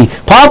నుంచి,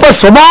 పాప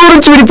స్వభావం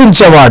నుంచి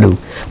విడిపించేవాడు.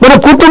 మన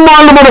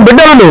కుటుంబాలను, మన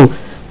బిడ్డలను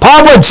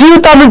పాప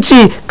జీవితాల నుంచి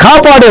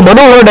కాపాడే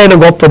మనోహరుడైన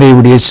గొప్ప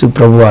దేవుడు యేసు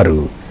ప్రభువారు.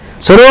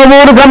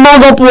 సొలొమోను కన్నా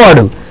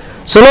గొప్పవాడు.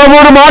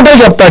 సొలొమోను మాటే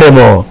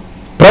చెప్తాడేమో,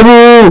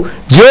 ప్రభువు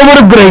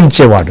జీవమును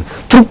గ్రహించేవాడు,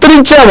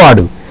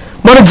 తృప్తినిచ్చేవాడు,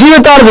 మన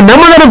జీవితాలకు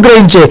నెమ్మదిని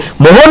గ్రహించే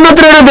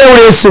మహోన్నతుడైన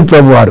దేవుడు యేసు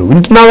ప్రభువారు.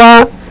 వింటున్నావా?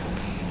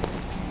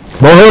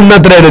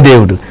 మహోన్నతుడైన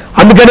దేవుడు.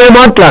 అందుకనే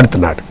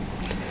మాట్లాడుతున్నాడు,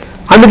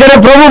 అందుకనే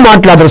ప్రభు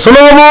మాట్లాడుతున్నాడు.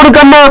 సొలొమోను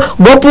కన్నా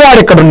గొప్పవాడు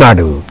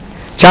ఎక్కడున్నాడు?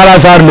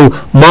 చాలాసార్లు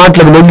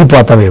మాటలకు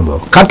లొంగిపోతావేమో,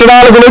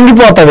 కట్టడాలకు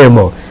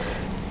లొంగిపోతావేమో,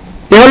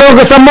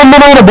 ఇహలోక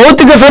సంబంధమైన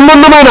భౌతిక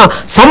సంబంధమైన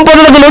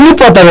సంపదలకు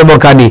లొంగిపోతావేమో,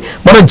 కానీ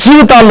మన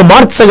జీవితాలను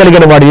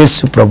మార్చగలిగిన వాడు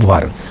యేసు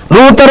ప్రభువారు.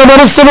 నూతన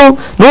మనస్సును,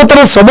 నూతన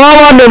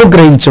స్వభావాన్ని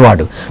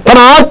అనుగ్రహించేవాడు. తన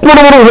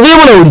ఆత్మను మన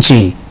హృదయంలో ఉంచి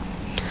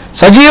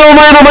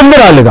సజీవమైన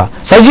మందిరాలుగా,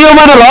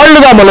 సజీవమైన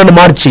రాళ్లుగా మనల్ని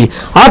మార్చి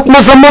ఆత్మ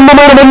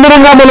సంబంధమైన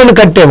మందిరంగా మనల్ని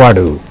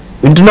కట్టేవాడు.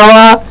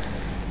 వింటున్నావా?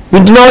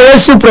 వింటున్నావా?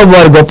 యేసు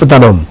ప్రభువారి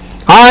గొప్పతనం.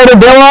 ఆయన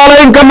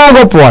దేవాలయం కన్నా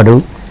గొప్పవాడు.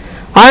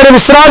 ఆయన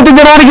విశ్రాంతి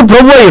దినానికి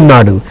ప్రభు అయి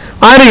ఉన్నాడు.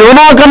 ఆయన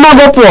యోనా కన్నా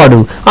గొప్పవాడు.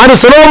 ఆయన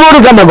సొలొమోను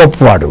కన్నా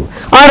గొప్పవాడు.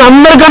 ఆయన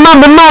అందరికన్నా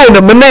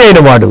మిన్న అయిన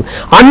వాడు.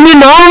 అన్ని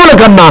నామముల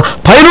కన్నా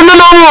పైనున్న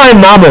నామం ఆయన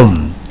నామం.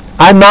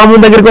 ఆయన నామం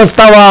దగ్గరికి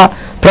వస్తావా?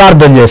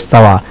 ప్రార్థన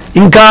చేస్తావా?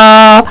 ఇంకా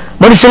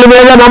మనుషుల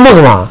మీద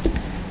నమ్మకమా?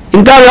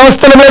 ఇంకా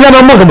వ్యవస్థల మీద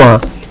నమ్మకమా?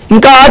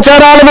 ఇంకా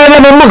ఆచారాల మీద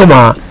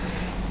నమ్మకమా?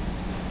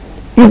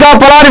 ఇంకా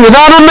పలాని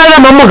విధానం మీద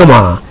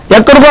నమ్మకమా?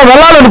 ఎక్కడికో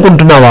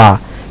వెళ్ళాలనుకుంటున్నావా?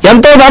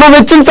 ఎంతో ధనం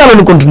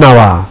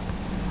వెచ్చించాలనుకుంటున్నావా?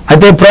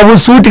 అయితే ప్రభు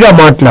సూటిగా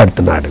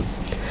మాట్లాడుతున్నాడు.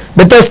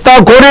 బెతెస్దా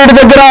కోనేటి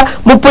దగ్గర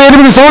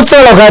 38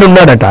 సంవత్సరాలు ఒక ఆయన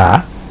ఉన్నాడట.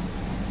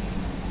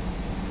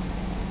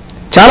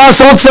 చాలా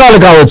సంవత్సరాలు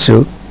కావచ్చు.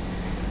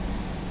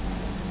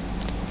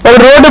 ఒక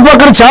రోడ్డు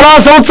పక్కన చాలా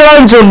సంవత్సరాల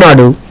నుంచి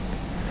ఉన్నాడు.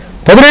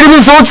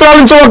 18 సంవత్సరాల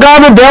నుంచి ఒక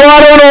ఆమె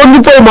దేవాలయంలో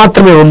ఉండిపోయి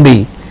మాత్రమే ఉంది.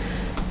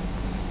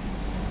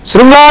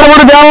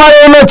 శృంగారముడు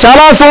దేవాలయంలో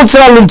చాలా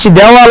సంవత్సరాల నుంచి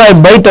దేవాలయం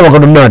బయట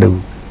ఒకడున్నాడు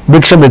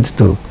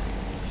భిక్షమెత్తుతూ.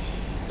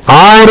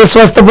 ఆయన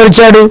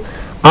స్వస్థపరిచాడు.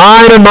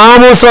 ఆయన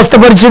నామం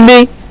స్వస్థపరిచింది.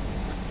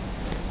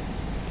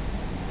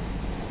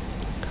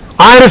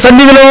 ఆయన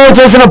సన్నిధిలో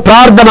చేసిన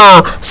ప్రార్థన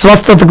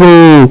స్వస్థతకు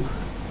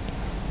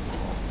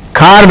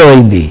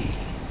కారణమైంది.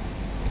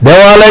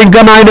 దేవాలయం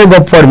కన్నా ఆయనే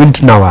గొప్పవాడు.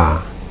 వింటున్నావా?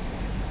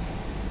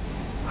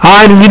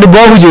 ఆయన నిన్ను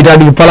బాగు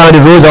చేయడానికి ఫలాని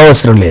రోజు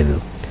అవసరం లేదు,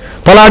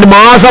 ఫలాని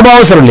మహాసభ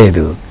అవసరం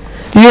లేదు,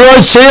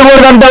 ఈరోజు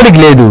చేయకూడదు అనడానికి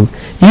లేదు,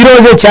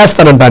 ఈరోజే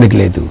చేస్తానంటానికి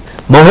లేదు.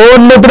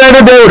 మహోన్నతుడైన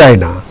దేవుడు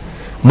ఆయన,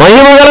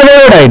 మహిమ గల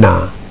దేవుడు ఆయన.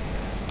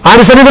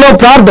 ఆయన సన్నిధిలో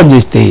ప్రార్థన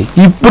చేస్తే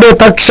ఇప్పుడే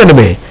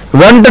తక్షణమే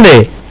వెంటనే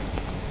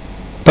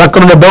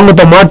ప్రక్కనున్న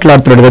దొంగతో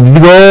మాట్లాడుతున్నాడు కదా,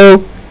 ఇదిగో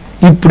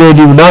ఇప్పుడే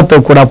నీవు నాతో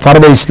కూడా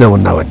పరదేశంలో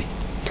ఉన్నావని.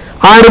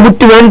 ఆయన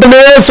ముట్టి వెంటనే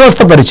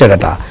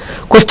స్వస్థపరిచాడట.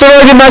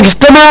 కుష్ఠరోగి నాకు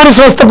ఇష్టమే అని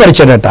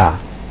స్వస్థపరిచాడట.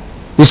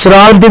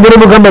 విశ్రాంతి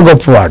దినము కన్నా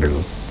గొప్పవాడు.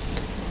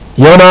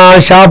 యోనా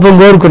శాపం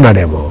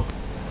కోరుకున్నాడేమో,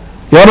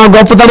 యోనా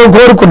గొప్పతనం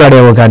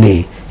కోరుకున్నాడేమో, కానీ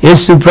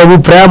యేసు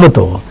ప్రభు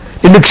ప్రేమతో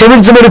నిన్ను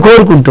క్షమించమని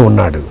కోరుకుంటూ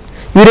ఉన్నాడు.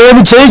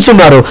 వీరేమి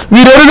చేయుచున్నారు,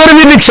 వీరెరుగరు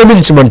వీరిని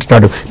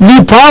క్షమించమంటున్నాడు. నీ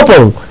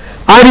పాపం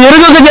ఆయన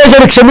ఎరుగక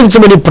చేశాడు,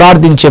 క్షమించమని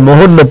ప్రార్థించే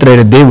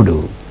మహోన్నతుడైన దేవుడు.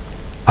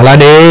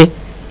 అలానే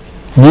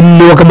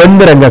నిన్ను ఒక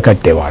మందిరంగా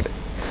కట్టేవాడు,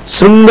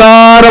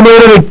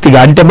 శృంగారమైన వ్యక్తిగా,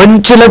 అంటే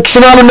మంచి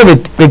లక్షణాలున్న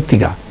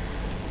వ్యక్తిగా,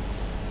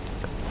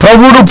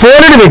 ప్రభువును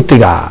పోలిన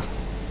వ్యక్తిగా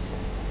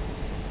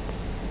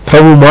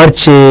ప్రభు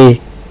మార్చే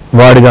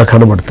వాడిగా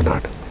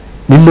కనబడుతున్నాడు.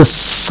 నిన్ను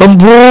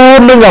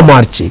సంపూర్ణంగా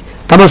మార్చి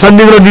తన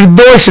సన్నిధిలో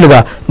నిర్దోషులుగా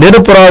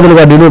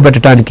నిరపరాధులుగా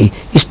నిలువబెట్టడానికి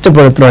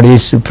ఇష్టపడుతున్నాడు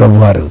యేసు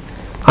ప్రభువారు.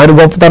 ఆయన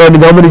గొప్పతనాన్ని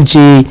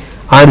గమనించి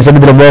ఆయన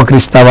సన్నిధిలో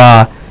మోకరిస్తావా?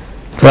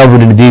 ప్రభు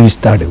నిన్ను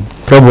దీవిస్తాడు,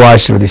 ప్రభు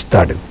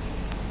ఆశీర్వదిస్తాడు.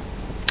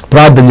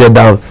 ప్రార్థన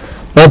చేద్దాం.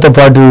 నాతో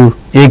పాటు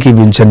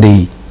ఏకీభించండి.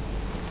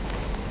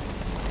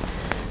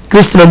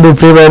 క్రీస్తునందు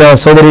ప్రియమైన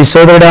సోదరి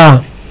సోదరుడా,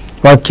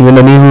 వాక్యం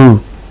విన్న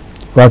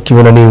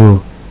నీవు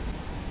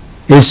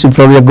యేసు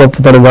ప్రభు యొక్క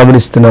గొప్పతనం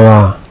గమనిస్తున్నావా?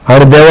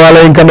 ఆయన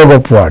దేవాలయం కన్నా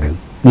గొప్పవాడు.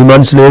 నీ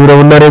మనసులో ఎవరో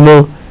ఉన్నారేమో,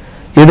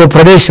 ఏదో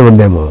ప్రదేశం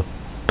ఉందేమో.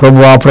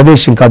 ప్రభు ఆ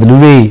ప్రదేశం కాదు,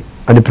 నువ్వే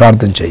అని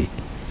ప్రార్థన చేయి.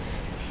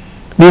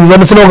 నీ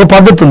మనసులో ఒక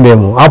పద్ధతి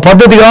ఉందేమో, ఆ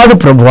పద్ధతి కాదు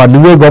ప్రభు,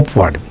 నువ్వే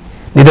గొప్పవాడు.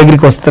 నీ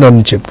దగ్గరికి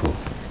వస్తున్నానని చెప్పు.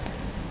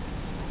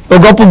 ఒక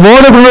గొప్ప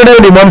బోధకుడు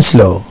నీ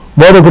మనసులో,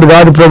 బోధకుడు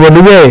కాదు ప్రభు,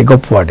 నువ్వే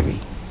గొప్పవాడివి.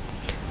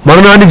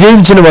 మరణాన్ని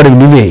జయించిన వాడివి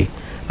నువ్వే,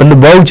 నన్ను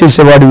బాగు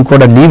చేసేవాడివి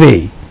కూడా నీవే.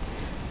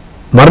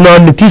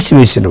 మరణాన్ని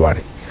తీసివేసిన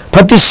వాడి,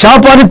 ప్రతి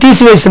శాపాన్ని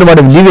తీసివేసిన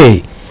వాడివి నీవే.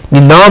 నీ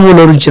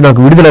నామంలో నుంచి నాకు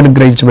విడుదల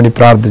అనుగ్రహించమని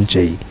ప్రార్థన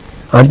చేయి.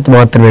 అంత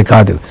మాత్రమే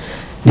కాదు,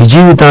 నీ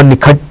జీవితాన్ని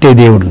కట్టే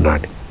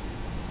దేవుడున్నాడు.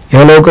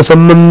 యహలోక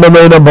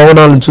సంబంధమైన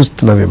భవనాలను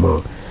చూస్తున్నావేమో,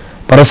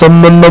 పర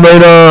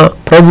సంబంధమైన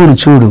ప్రభువును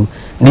చూడు.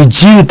 నీ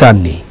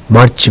జీవితాన్ని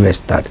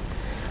మార్చివేస్తాడు,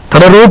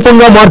 తన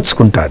రూపంగా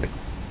మార్చుకుంటాడు.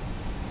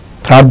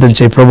 ప్రార్థన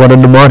చేయి, ప్రభు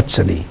నన్ను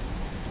మార్చని.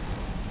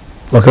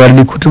 ఒకవేళ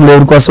నీ కుటుంబంలో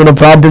ఎవరి కోసం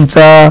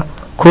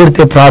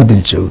కోరితే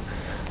ప్రార్థించు.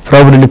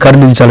 ప్రభు నిన్ను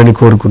కరుణించాలని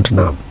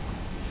కోరుకుంటున్నాం.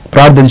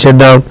 ప్రార్థన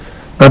చేద్దాం.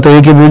 నాతో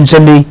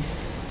ఏకీభవించండి.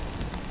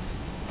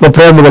 మా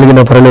ప్రేమ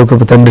కలిగిన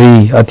పరలోకపు తండ్రి,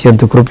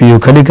 అత్యంత కృపయు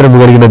కనికరము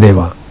కలిగిన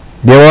దేవా,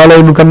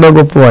 దేవాలయం కన్నా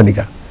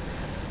గొప్పవానిగా,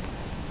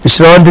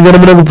 విశ్రాంతి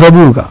దినమునకు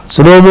ప్రభువుగా,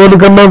 సొలొమోను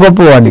కన్నా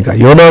గొప్పవానిగా,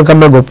 యోనా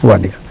కన్నా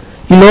గొప్పవానిగా,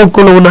 ఈ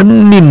లోకంలో ఉన్న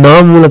అన్ని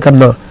నామముల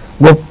కన్నా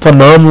గొప్ప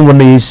నామం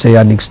ఉన్న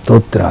యేసయ్యా నీకు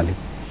స్తోత్రాలు.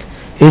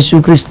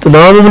 యేసుక్రీస్తు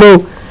నామములో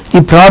ఈ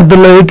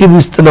ప్రార్థనలో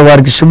ఏకీభవిస్తున్న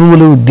వారికి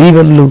శుభములు,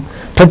 దీవెనలు,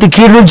 ప్రతి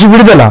కీడు నుంచి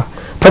విడుదల,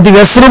 ప్రతి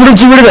వ్యసనం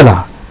నుంచి విడుదల,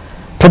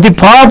 ప్రతి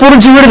పాపం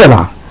నుంచి విడుదల,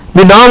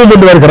 మీ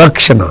నామముందు వారికి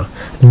రక్షణ,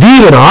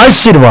 దీవెన,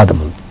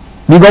 ఆశీర్వాదము,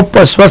 మీ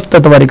గొప్ప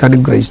స్వస్థత వారికి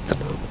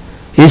అనుగ్రహిస్తున్నాం.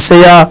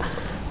 యేసయ్యా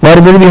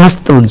వారి మీద మీ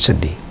హస్తం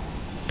ఉంచండి.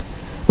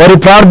 వారి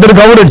ప్రార్థన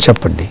గౌరవం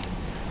చెప్పండి.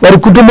 వారి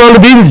కుటుంబాలు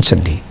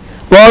దీవించండి.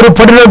 వారు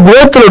పడిన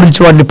గోతుల నుంచి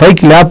వారిని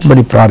పైకి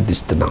లేపమని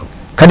ప్రార్థిస్తున్నాం.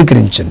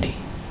 కనికరించండి.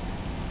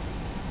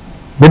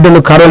 బిడ్డలు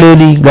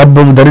కరలేని,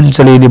 గర్భం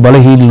ధరించలేని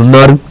బలహీనులు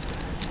ఉన్నారు.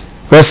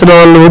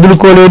 వ్యసనాలను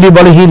వదులుకోలేని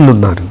బలహీనులు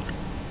ఉన్నారు.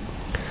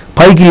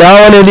 పైకి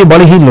లేవలేని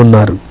బలహీనులు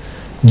ఉన్నారు.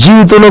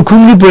 జీవితంలో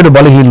కుంగిపోయిన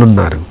బలహీనులు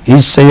ఉన్నారు.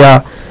 యేసయ్యా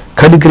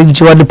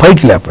కనికరించి వారిని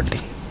పైకి లేపండి.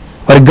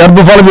 వారికి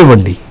గర్భఫలం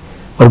ఇవ్వండి.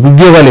 వారికి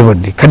ఉద్యోగాలు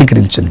ఇవ్వండి.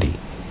 కనికరించండి.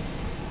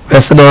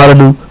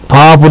 వ్యసనాలను,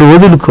 పాపను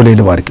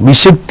వదులుకోలేని వారికి మీ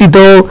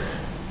శక్తితో,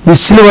 మీ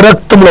శిలువ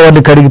రక్తంలో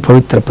వారిని కడిగి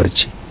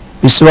పవిత్రపరిచి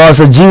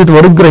విశ్వాస జీవితం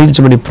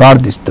అనుగ్రహించమని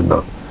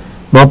ప్రార్థిస్తున్నాం.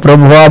 మా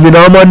ప్రభువా, మీ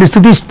నామాన్ని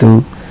స్తుతిస్తూ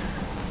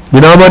మీ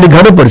నామాన్ని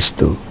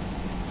ఘనపరుస్తూ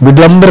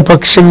బిడ్డలందరి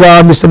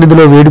పక్షంగా మీ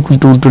సన్నిధిలో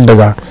వేడుకుంటూ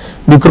ఉంటుండగా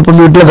మీ కృప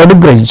మీ బిడ్డలకు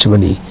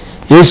అనుగ్రహించమని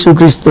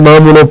యేసుక్రీస్తు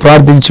నామములో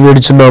ప్రార్థించి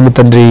వేడుచున్నాము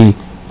తండ్రి.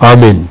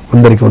 ఆమేన్.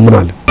 అందరికీ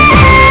వందనాలు.